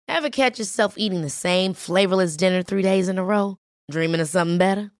Ever catch yourself eating the same flavorless dinner 3 days in a row? Dreaming of something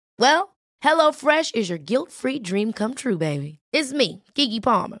better? Well, HelloFresh is your guilt-free dream come true, baby. It's me, Keke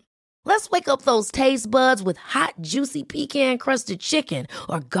Palmer. Let's wake up those taste buds with hot, juicy pecan-crusted chicken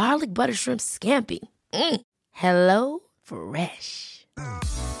or garlic butter shrimp scampi. Hello Fresh.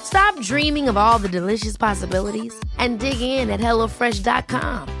 Stop dreaming of all the delicious possibilities and dig in at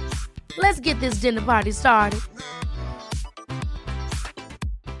HelloFresh.com. Let's get this dinner party started.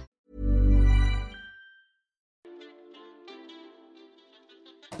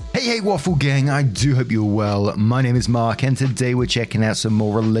 Hey, Waffle Gang, I do hope you're well. My name is Mark, and today we're checking out some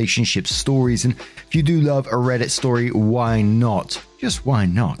more relationship stories. And if you do love a Reddit story, why not? Just why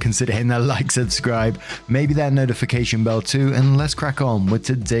not? Consider hitting that like, subscribe, maybe that notification bell too, and let's crack on with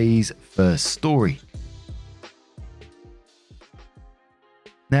today's first story.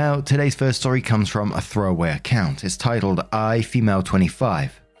 Now, today's first story comes from a throwaway account. It's titled, I, female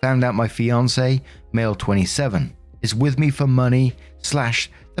 25, found out my fiance, male 27, is with me for money /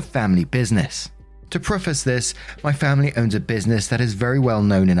 the family business. To preface this, my family owns a business that is very well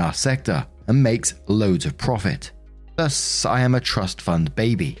known in our sector and makes loads of profit. Thus, I am a trust fund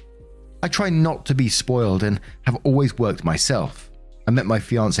baby. I try not to be spoiled and have always worked myself. I met my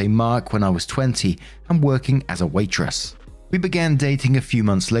fiance Mark when I was 20 and working as a waitress. We began dating a few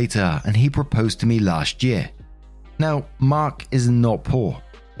months later and he proposed to me last year. Now, Mark is not poor,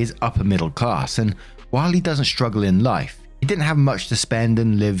 he's upper middle class, and while he doesn't struggle in life, he didn't have much to spend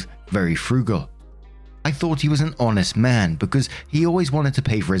and lived very frugal. I thought he was an honest man because he always wanted to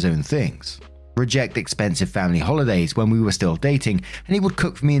pay for his own things, reject expensive family holidays when we were still dating, and he would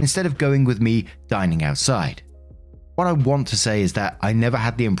cook for me instead of going with me dining outside. What I want to say is that I never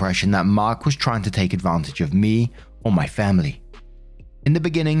had the impression that Mark was trying to take advantage of me or my family. In the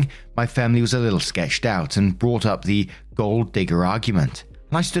beginning, my family was a little sketched out and brought up the gold digger argument,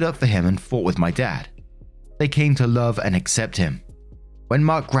 and I stood up for him and fought with my dad. They came to love and accept him. When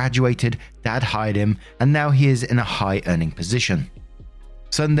Mark graduated, Dad hired him, and now he is in a high-earning position.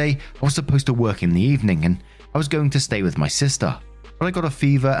 Sunday, I was supposed to work in the evening, and I was going to stay with my sister, but I got a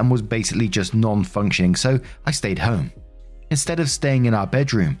fever and was basically just non-functioning, so I stayed home. Instead of staying in our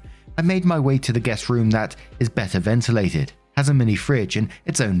bedroom, I made my way to the guest room that is better ventilated, has a mini fridge and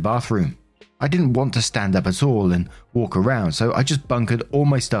its own bathroom. I didn't want to stand up at all and walk around, so I just bunkered all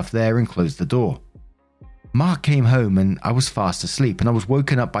my stuff there and closed the door. Mark came home and I was fast asleep and I was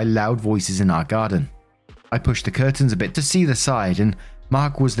woken up by loud voices in our garden. I pushed the curtains a bit to see the side and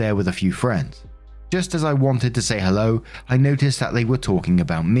Mark was there with a few friends. Just as I wanted to say hello, I noticed that they were talking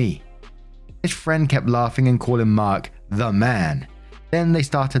about me. His friend kept laughing and calling Mark the man. Then they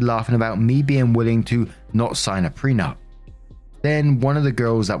started laughing about me being willing to not sign a prenup. Then one of the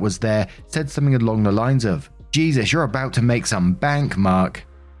girls that was there said something along the lines of, "Jesus, you're about to make some bank, Mark."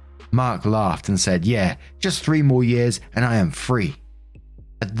 Mark laughed and said, "Yeah, just 3 more years and I am free."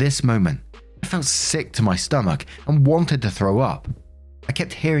 At this moment, I felt sick to my stomach and wanted to throw up. I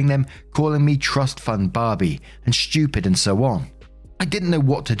kept hearing them calling me trust fund Barbie and stupid and so on. I didn't know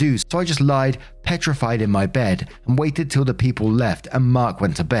what to do, so I just lied petrified in my bed and waited till the people left and Mark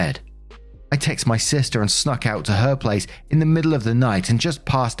went to bed. I texted my sister and snuck out to her place in the middle of the night and just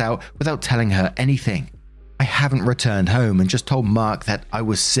passed out without telling her anything. I haven't returned home and just told Mark that I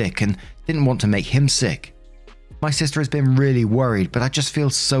was sick and didn't want to make him sick. My sister has been really worried, but I just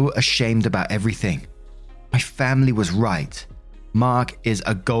feel so ashamed about everything. My family was right. Mark is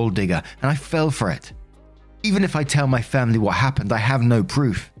a gold digger and I fell for it. Even if I tell my family what happened, I have no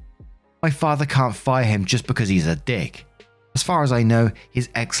proof. My father can't fire him just because he's a dick. As far as I know, he's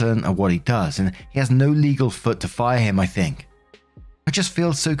excellent at what he does and he has no legal foot to fire him, I think. I just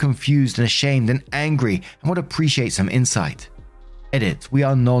feel so confused and ashamed and angry and would appreciate some insight. Edit, we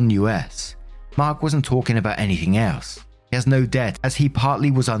are non-US. Mark wasn't talking about anything else. He has no debt as he partly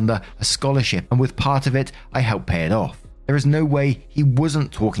was under a scholarship and with part of it, I helped pay it off. There is no way he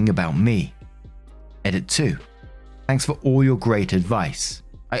wasn't talking about me. Edit 2. Thanks for all your great advice.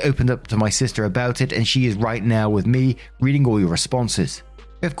 I opened up to my sister about it and she is right now with me reading all your responses.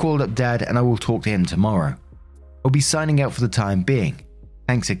 We have called up Dad and I will talk to him tomorrow. I'll be signing out for the time being.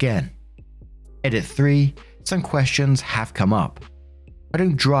 Thanks again. Edit 3. Some questions have come up. I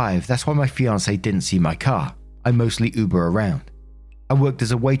don't drive, that's why my fiance didn't see my car. I mostly Uber around. I worked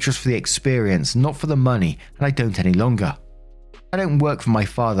as a waitress for the experience, not for the money, and I don't any longer. I don't work for my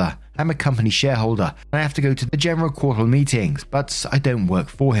father, I'm a company shareholder, and I have to go to the general quarterly meetings, but I don't work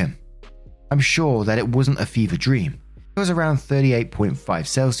for him. I'm sure that it wasn't a fever dream. It was around 38.5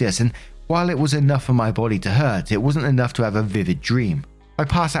 Celsius, and while it was enough for my body to hurt, it wasn't enough to have a vivid dream. I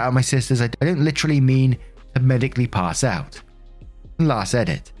pass out at my sister's, I don't literally mean to medically pass out. And last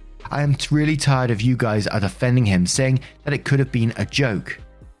edit. I am really tired of you guys are defending him, saying that it could have been a joke.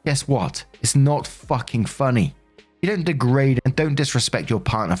 Guess what? It's not fucking funny. You don't degrade and don't disrespect your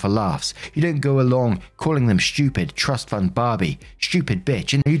partner for laughs. You don't go along calling them stupid, trust fund Barbie, stupid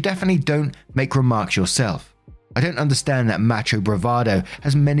bitch, and you definitely don't make remarks yourself. I don't understand that macho bravado,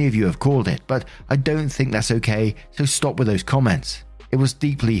 as many of you have called it, but I don't think that's okay, so stop with those comments. It was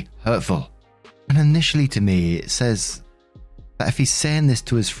deeply hurtful. And initially to me, it says that if he's saying this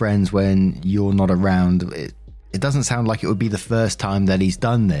to his friends when you're not around, it doesn't sound like it would be the first time that he's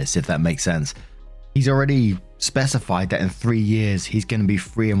done this, if that makes sense. He's already specified that in 3 years he's going to be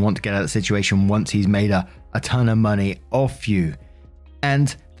free and want to get out of the situation once he's made a ton of money off you.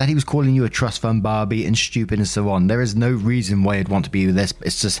 And that he was calling you a trust fund Barbie and stupid and so on. There is no reason why you'd want to be with this.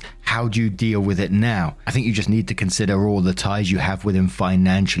 It's just, how do you deal with it now? I think you just need to consider all the ties you have with him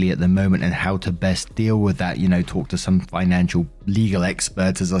financially at the moment and how to best deal with that. You know, talk to some financial legal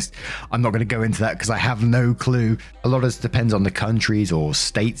experts. I'm not going to go into that because I have no clue. A lot of this depends on the countries or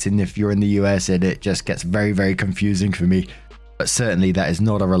states, and if you're in the US, it just gets very, very confusing for me. But certainly that is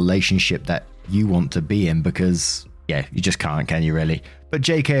not a relationship that you want to be in, because yeah, you just can't, can you really? But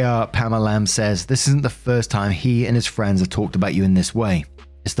JKR Pamela Lamb says this isn't the first time he and his friends have talked about you in this way.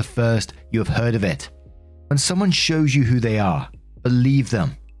 It's the first you have heard of it. When someone shows you who they are, believe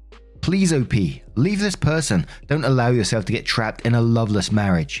them. Please, OP, leave this person. Don't allow yourself to get trapped in a loveless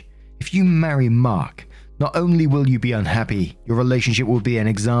marriage. If you marry Mark, not only will you be unhappy, your relationship will be an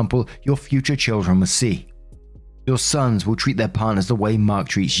example your future children will see. Your sons will treat their partners the way Mark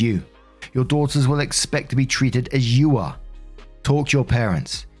treats you. Your daughters will expect to be treated as you are. Talk to your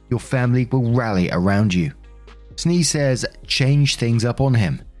parents. Your family will rally around you. Snee says, change things up on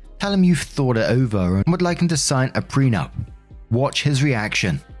him. Tell him you've thought it over and would like him to sign a prenup. Watch his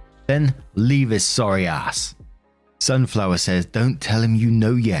reaction. Then leave his sorry ass. Sunflower says, don't tell him you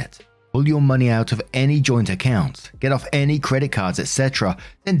know yet. Pull your money out of any joint accounts. Get off any credit cards, etc.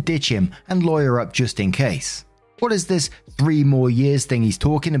 Then ditch him and lawyer up just in case. What is this 3 more years thing he's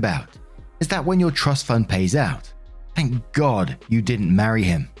talking about? Is that when your trust fund pays out? Thank God you didn't marry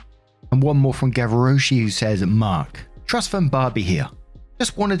him. And one more from Gavaroshi, who says, Mark, trust fund Barbie here.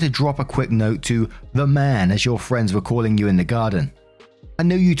 Just wanted to drop a quick note to the man, as your friends were calling you in the garden. I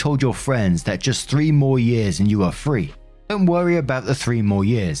know you told your friends that just 3 more years and you are free. Don't worry about the 3 more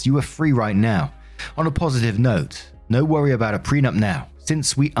years. You are free right now. On a positive note, no worry about a prenup now,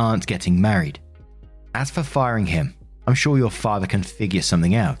 since we aren't getting married. As for firing him, I'm sure your father can figure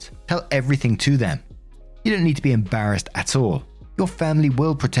something out. Tell everything to them. You don't need to be embarrassed at all. Your family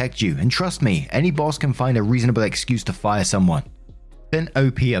will protect you, and trust me, any boss can find a reasonable excuse to fire someone. Then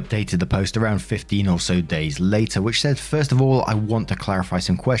OP updated the post around 15 or so days later, which said, first of all, I want to clarify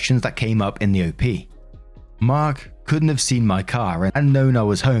some questions that came up in the OP. Mark couldn't have seen my car and known I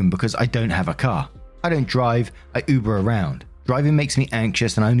was home because I don't have a car. I don't drive, I Uber around. Driving makes me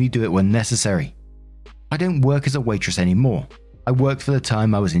anxious and I only do it when necessary. I don't work as a waitress anymore. I worked for the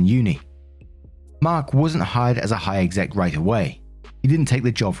time I was in uni. Mark wasn't hired as a high exec right away. He didn't take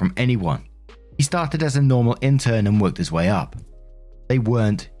the job from anyone. He started as a normal intern and worked his way up. They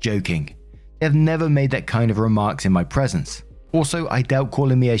weren't joking. They have never made that kind of remarks in my presence. Also, I doubt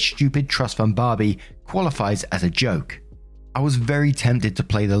calling me a stupid trust fund Barbie qualifies as a joke. I was very tempted to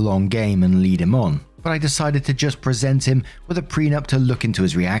play the long game and lead him on, but I decided to just present him with a prenup to look into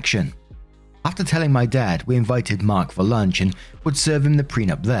his reaction. After telling my dad, we invited Mark for lunch and would serve him the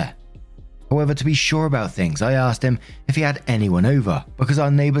prenup there. However, to be sure about things, I asked him if he had anyone over because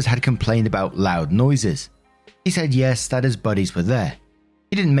our neighbors had complained about loud noises. He said yes, that his buddies were there.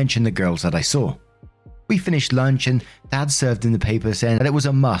 He didn't mention the girls that I saw. We finished lunch and Dad served in the paper saying that it was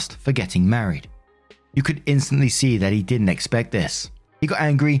a must for getting married. You could instantly see that he didn't expect this. He got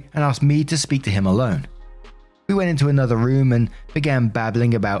angry and asked me to speak to him alone. We went into another room and began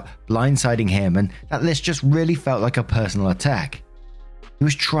babbling about blindsiding him, and that list just really felt like a personal attack. He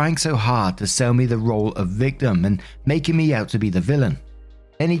was trying so hard to sell me the role of victim and making me out to be the villain.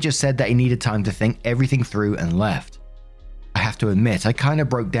 Then he just said that he needed time to think everything through and left. I have to admit, I kind of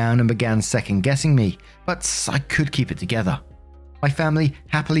broke down and began second guessing me, but I could keep it together. My family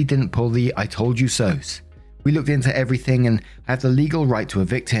happily didn't pull the I told you so's. We looked into everything and I have the legal right to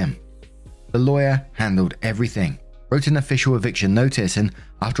evict him. The lawyer handled everything, wrote an official eviction notice, and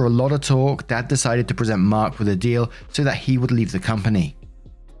after a lot of talk, Dad decided to present Mark with a deal so that he would leave the company.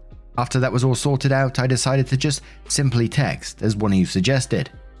 After that was all sorted out, I decided to just simply text, as one of you suggested.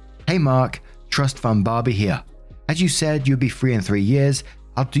 Hey Mark, trust fund Barbie here. As you said you'd be free in 3 years,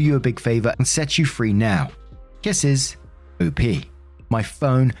 I'll do you a big favor and set you free now. Kisses, OP. My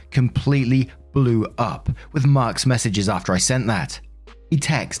phone completely blew up with Mark's messages after I sent that. He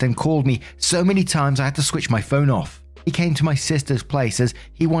texted and called me so many times I had to switch my phone off. He came to my sister's place as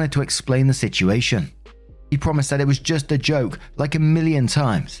he wanted to explain the situation. He promised that it was just a joke, like a million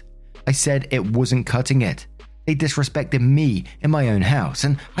times. I said it wasn't cutting it. They disrespected me in my own house,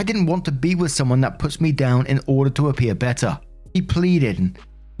 and I didn't want to be with someone that puts me down in order to appear better. He pleaded and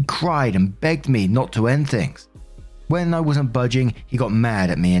he cried and begged me not to end things. When I wasn't budging, he got mad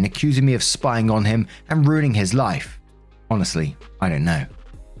at me and accusing me of spying on him and ruining his life. Honestly, I don't know.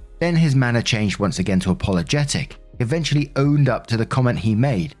 Then his manner changed once again to apologetic. He eventually owned up to the comment he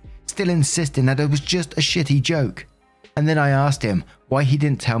made, still insisting that it was just a shitty joke. And then I asked him why he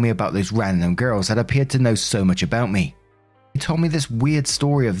didn't tell me about those random girls that appeared to know so much about me. He told me this weird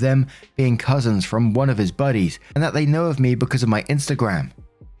story of them being cousins from one of his buddies and that they know of me because of my Instagram.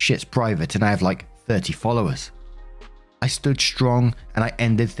 Shit's private and I have like 30 followers. I stood strong and I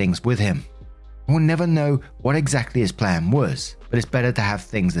ended things with him. I will never know what exactly his plan was, but it's better to have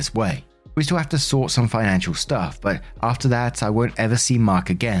things this way. We still have to sort some financial stuff, but after that I won't ever see Mark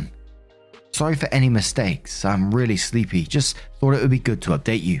again. Sorry for any mistakes, I'm really sleepy, just thought it would be good to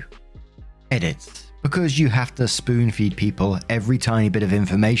update you. Edit. Because you have to spoon feed people every tiny bit of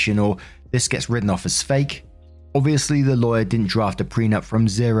information or this gets written off as fake. Obviously the lawyer didn't draft a prenup from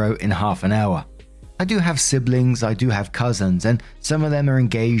zero in half an hour. I do have siblings, I do have cousins, and some of them are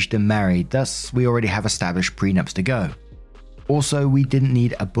engaged and married, thus we already have established prenups to go. Also, we didn't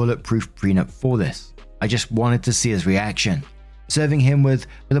need a bulletproof prenup for this. I just wanted to see his reaction. Serving him with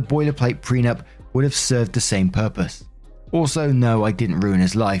a boilerplate prenup would have served the same purpose. Also, no, I didn't ruin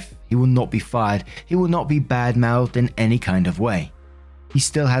his life. He will not be fired. He will not be bad-mouthed in any kind of way. He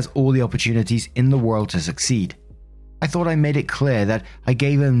still has all the opportunities in the world to succeed. I thought I made it clear that I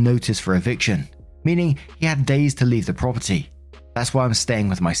gave him notice for eviction, meaning he had days to leave the property. That's why I'm staying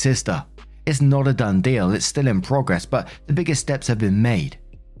with my sister. It's not a done deal, it's still in progress, but the biggest steps have been made.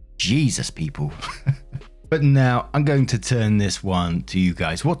 Jesus, people. But now I'm going to turn this one to you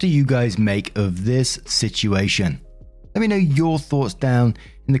guys. What do you guys make of this situation? Let me know your thoughts down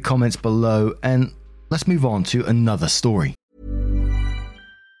in the comments below, and let's move on to another story.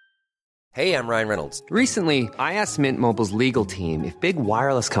 Hey, I'm Ryan Reynolds. Recently, I asked Mint Mobile's legal team if big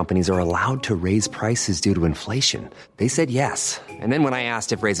wireless companies are allowed to raise prices due to inflation. They said yes. And then when I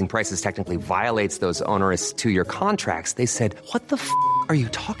asked if raising prices technically violates those onerous 2-year contracts, they said, "What the f*** are you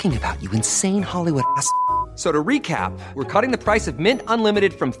talking about, you insane Hollywood ass?" So to recap, we're cutting the price of Mint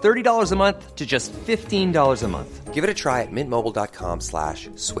Unlimited from $30 a month to just $15 a month. Give it a try at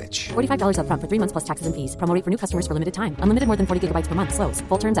mintmobile.com/switch. $45 up front for 3 months plus taxes and fees. Promo rate for new customers for limited time. Unlimited more than 40 gigabytes per month. Slows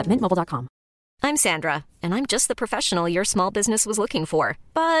full terms at mintmobile.com. I'm Sandra, and I'm just the professional your small business was looking for.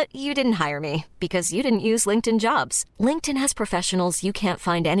 But you didn't hire me because you didn't use LinkedIn Jobs. LinkedIn has professionals you can't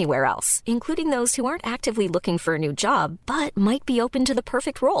find anywhere else, including those who aren't actively looking for a new job, but might be open to the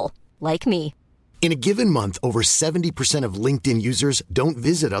perfect role, like me. In a given month, over 70% of LinkedIn users don't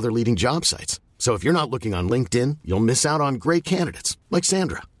visit other leading job sites. So if you're not looking on LinkedIn, you'll miss out on great candidates like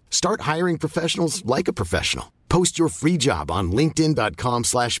Sandra. Start hiring professionals like a professional. Post your free job on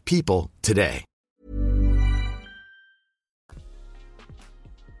linkedin.com/people today.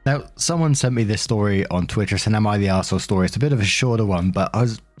 Now, someone sent me this story on Twitter, it's an Am I the Arsehole story. It's a bit of a shorter one, but I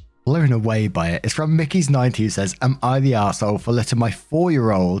was blown away by it. It's from Mickey's90, who says, "Am I the arsehole for letting my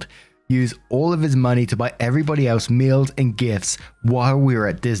 4-year-old use all of his money to buy everybody else meals and gifts while we were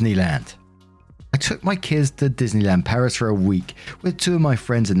at Disneyland? I took my kids to Disneyland Paris for a week with 2 of my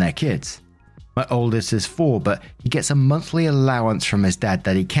friends and their kids. My oldest is 4, but he gets a monthly allowance from his dad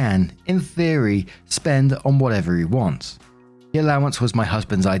that he can, in theory, spend on whatever he wants. The allowance was my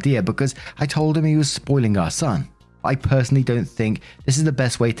husband's idea because I told him he was spoiling our son. I personally don't think this is the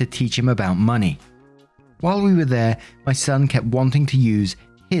best way to teach him about money. While we were there, my son kept wanting to use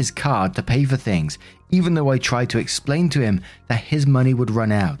his card to pay for things, even though I tried to explain to him that his money would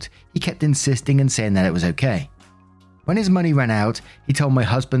run out. He kept insisting and saying that it was okay. When his money ran out, he told my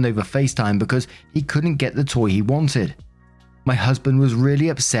husband over FaceTime because he couldn't get the toy he wanted. My husband was really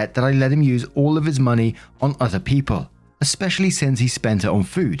upset that I let him use all of his money on other people, especially since he spent it on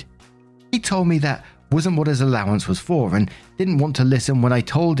food. He told me that wasn't what his allowance was for and didn't want to listen when I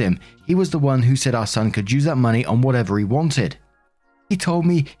told him he was the one who said our son could use that money on whatever he wanted. He told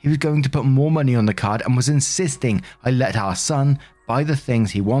me he was going to put more money on the card and was insisting I let our son buy the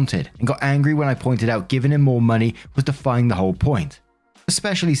things he wanted, and got angry when I pointed out giving him more money was defying the whole point,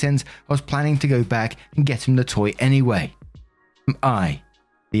 especially since I was planning to go back and get him the toy anyway. Am I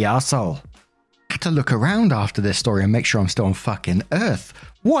the arsehole? I had to look around after this story and make sure I'm still on fucking Earth.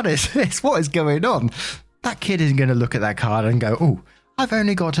 What is this? What is going on? That kid isn't going to look at that card and go, "Oh, I've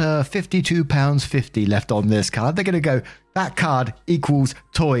only got £52.50 left on this card. They're going to go, that card equals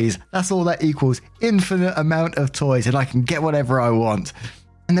toys. That's all that equals, infinite amount of toys, and I can get whatever I want.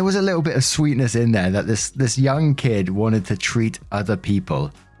 And there was a little bit of sweetness in there that this young kid wanted to treat other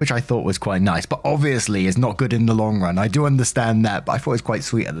people, which I thought was quite nice, but obviously is not good in the long run. I do understand that, but I thought it was quite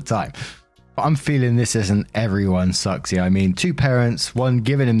sweet at the time. But I'm feeling this isn't everyone sucks here. I mean, two parents, one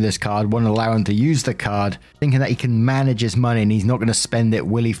giving him this card, one allowing him to use the card, thinking that he can manage his money and he's not going to spend it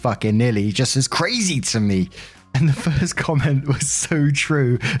willy-fucking-nilly. He just is crazy to me. And the first comment was so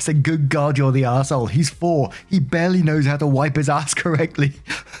true. It said, good God, you're the arsehole. He's 4. He barely knows how to wipe his ass correctly.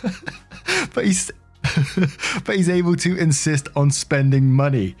 but he's able to insist on spending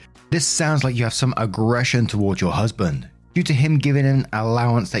money. This sounds like you have some aggression towards your husband, due to him giving an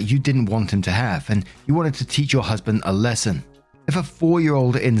allowance that you didn't want him to have, and you wanted to teach your husband a lesson. If a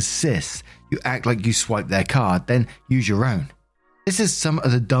 4-year-old insists you act like you swipe their card, then use your own. This is some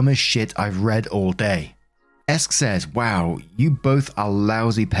of the dumbest shit I've read all day. Esk says, wow, you both are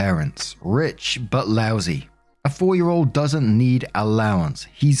lousy parents. Rich, but lousy. A 4-year-old doesn't need allowance.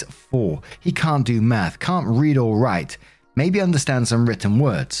 He's 4. He can't do math, can't read or write. Maybe understand some written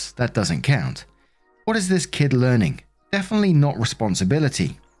words. That doesn't count. What is this kid learning? Definitely not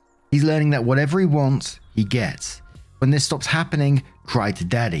responsibility. He's learning that whatever he wants, he gets. When this stops happening, cry to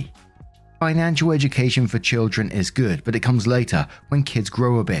daddy. Financial education for children is good, but it comes later, when kids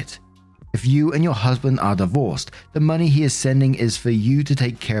grow a bit. If you and your husband are divorced, the money he is sending is for you to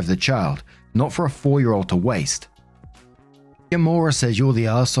take care of the child, not for a 4-year-old to waste. Yamura says you're the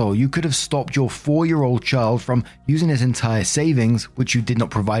arsehole. You could have stopped your 4-year-old child from using his entire savings, which you did not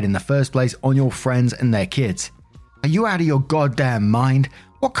provide in the first place, on your friends and their kids. Are you out of your goddamn mind?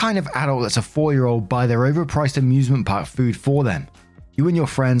 What kind of adult lets a 4-year-old buy their overpriced amusement park food for them? You and your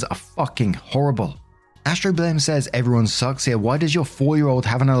friends are fucking horrible. Astroblem says everyone sucks here. Why does your 4-year-old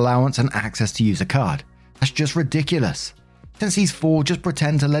have an allowance and access to use a card? That's just ridiculous. Since he's 4, just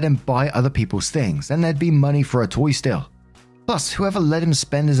pretend to let him buy other people's things, then there'd be money for a toy still. Plus, whoever let him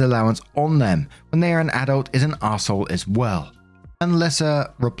spend his allowance on them when they are an adult is an arsehole as well. And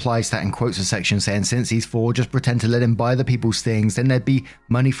Lesser replies that and quotes a section saying since he's 4, just pretend to let him buy the people's things, then there'd be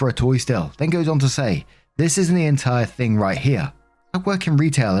money for a toy still. Then goes on to say, this isn't the entire thing right here. I work in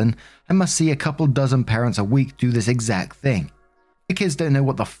retail and I must see a couple dozen parents a week do this exact thing. The kids don't know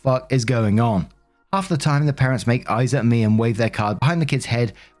what the fuck is going on. Half the time the parents make eyes at me and wave their card behind the kid's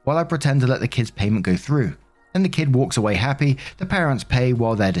head while I pretend to let the kid's payment go through. Then the kid walks away happy, the parents pay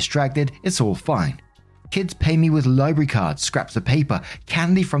while they're distracted, it's all fine. Kids pay me with library cards, scraps of paper,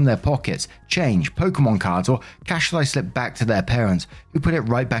 candy from their pockets, change, Pokemon cards, or cash that I slip back to their parents, who put it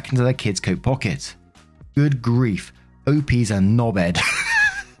right back into their kids' coat pockets. Good grief, OP's a knobhead.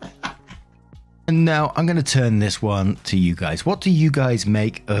 And now I'm going to turn this one to you guys. What do you guys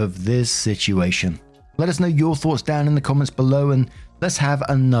make of this situation? Let us know your thoughts down in the comments below, and let's have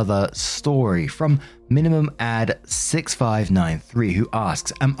another story from Minimum Ad 6593, who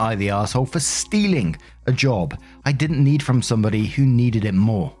asks, am I the asshole for stealing a job I didn't need from somebody who needed it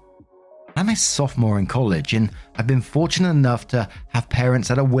more? I'm a sophomore in college, and I've been fortunate enough to have parents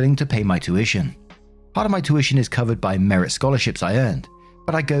that are willing to pay my tuition. Part of my tuition is covered by merit scholarships I earned,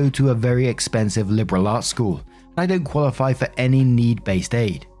 but I go to a very expensive liberal arts school, and I don't qualify for any need-based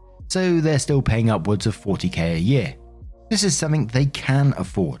aid, so they're still paying upwards of $40,000 a year. This is something they can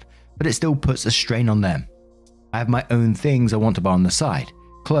afford, but it still puts a strain on them. I have my own things I want to buy on the side,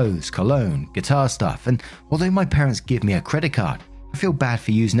 clothes, cologne, guitar stuff, and although my parents give me a credit card, I feel bad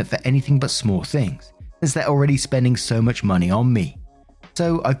for using it for anything but small things, since they're already spending so much money on me.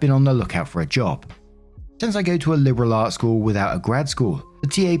 So I've been on the lookout for a job. Since I go to a liberal arts school without a grad school, the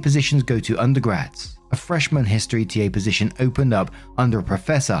TA positions go to undergrads. A freshman history TA position opened up under a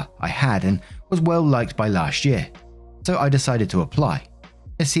professor I had and was well liked by last year, so I decided to apply.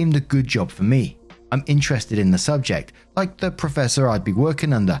 It seemed a good job for me. I'm interested in the subject, like the professor I'd be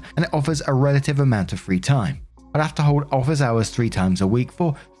working under, and it offers a relative amount of free time. I'd have to hold office hours 3 times a week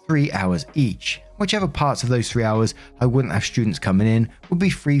for 3 hours each. Whichever parts of those 3 hours I wouldn't have students coming in would be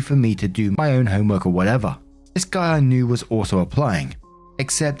free for me to do my own homework or whatever. This guy I knew was also applying,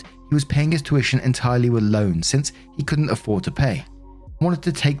 except he was paying his tuition entirely with loans since he couldn't afford to pay. I wanted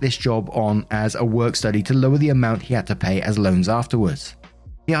to take this job on as a work study to lower the amount he had to pay as loans afterwards.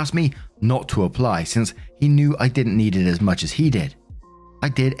 He asked me not to apply since he knew I didn't need it as much as he did. I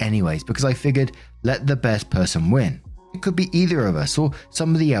did anyways because I figured let the best person win. It could be either of us or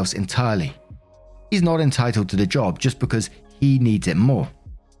somebody else entirely. He's not entitled to the job just because he needs it more.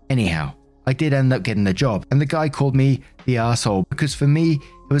 Anyhow, I did end up getting the job, and the guy called me the arsehole because for me,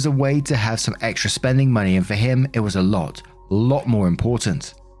 it was a way to have some extra spending money, and for him, it was a lot a lot more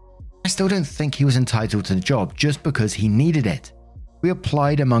important. I still don't think he was entitled to the job just because he needed it. We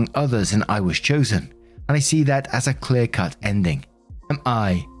applied among others and I was chosen, and I see that as a clear-cut ending. Am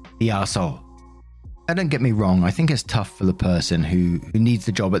I the arsehole? Now, don't get me wrong, I think it's tough for the person who needs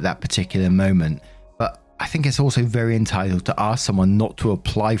the job at that particular moment, but I think it's also very entitled to ask someone not to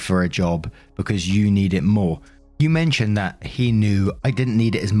apply for a job because you need it more. You mentioned that he knew I didn't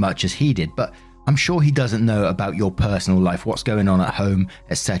need it as much as he did, but I'm sure he doesn't know about your personal life, what's going on at home,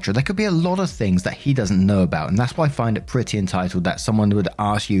 etc. There could be a lot of things that he doesn't know about, and that's why I find it pretty entitled that someone would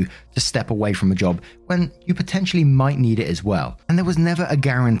ask you to step away from a job when you potentially might need it as well. And there was never a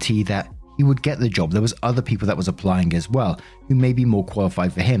guarantee that he would get the job. There was other people that was applying as well who may be more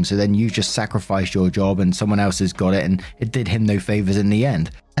qualified for him, so then you just sacrificed your job and someone else has got it, and it did him no favors in the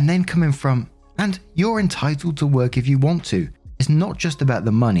end. And then coming from, and you're entitled to work if you want to. It's not just about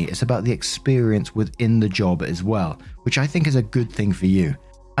the money, it's about the experience within the job as well, which I think is a good thing for you.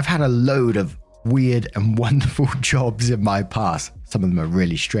 I've had a load of weird and wonderful jobs in my past. Some of them are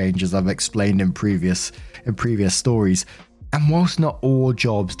really strange, as I've explained in previous stories. And whilst not all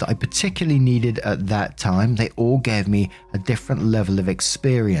jobs that I particularly needed at that time, they all gave me a different level of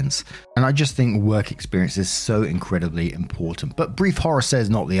experience. And I just think work experience is so incredibly important. But Brief Horror says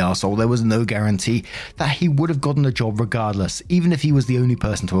not the arsehole. There was no guarantee that he would have gotten the job regardless, even if he was the only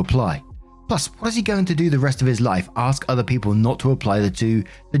person to apply. Plus, what is he going to do the rest of his life? Ask other people not to apply to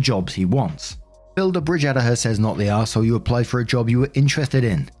the jobs he wants. Build a bridge out of her says not the arsehole. You applied for a job you were interested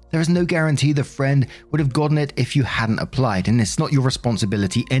in. There is no guarantee the friend would have gotten it if you hadn't applied, and it's not your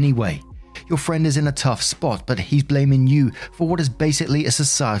responsibility anyway. Your friend is in a tough spot, but he's blaming you for what is basically a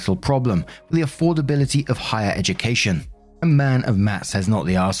societal problem with the affordability of higher education. A man of Matt says not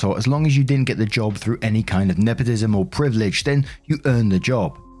the arsehole. As long as you didn't get the job through any kind of nepotism or privilege, then you earned the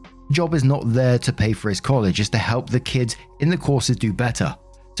job. The job is not there to pay for his college, it's to help the kids in the courses do better.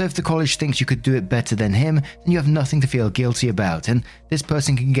 So if the college thinks you could do it better than him, then you have nothing to feel guilty about, and this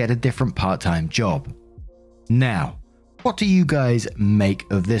person can get a different part-time job. Now, what do you guys make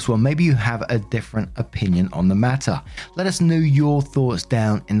of this one? Maybe you have a different opinion on the matter. Let us know your thoughts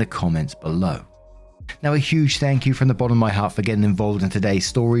down in the comments below. Now, a huge thank you from the bottom of my heart for getting involved in today's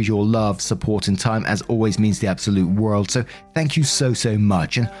stories. Your love, support, and time, as always, means the absolute world. So thank you so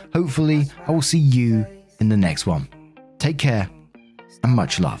much, and hopefully I will see you in the next one. Take care, and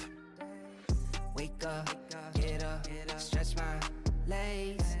much love. Wake up, get up, stretch my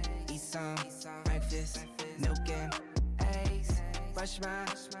legs, eat some breakfast, milk and eggs, brush my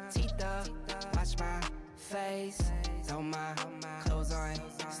teeth up, wash my face, throw my clothes on,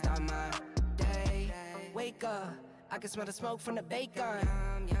 start my day. Wake up, I can smell the smoke from the bacon.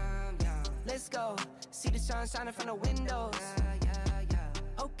 Let's go, see the sun shining from the windows.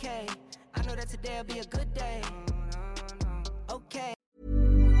 Okay, I know that today'll be a good day. Okay.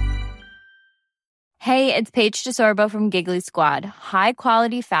 Hey, it's Paige DeSorbo from Giggly Squad. High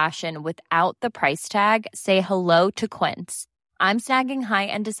quality fashion without the price tag. Say hello to Quince. I'm snagging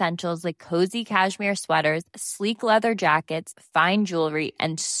high-end essentials like cozy cashmere sweaters, sleek leather jackets, fine jewelry,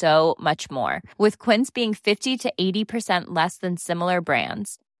 and so much more. With Quince being 50 to 80% less than similar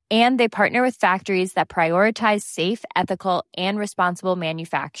brands. And they partner with factories that prioritize safe, ethical, and responsible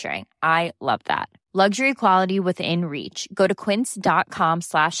manufacturing. I love that. Luxury quality within reach. Go to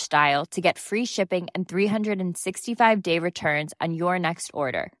quince.com/style to get free shipping and 365-day returns on your next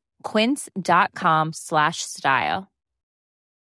order. Quince.com/style.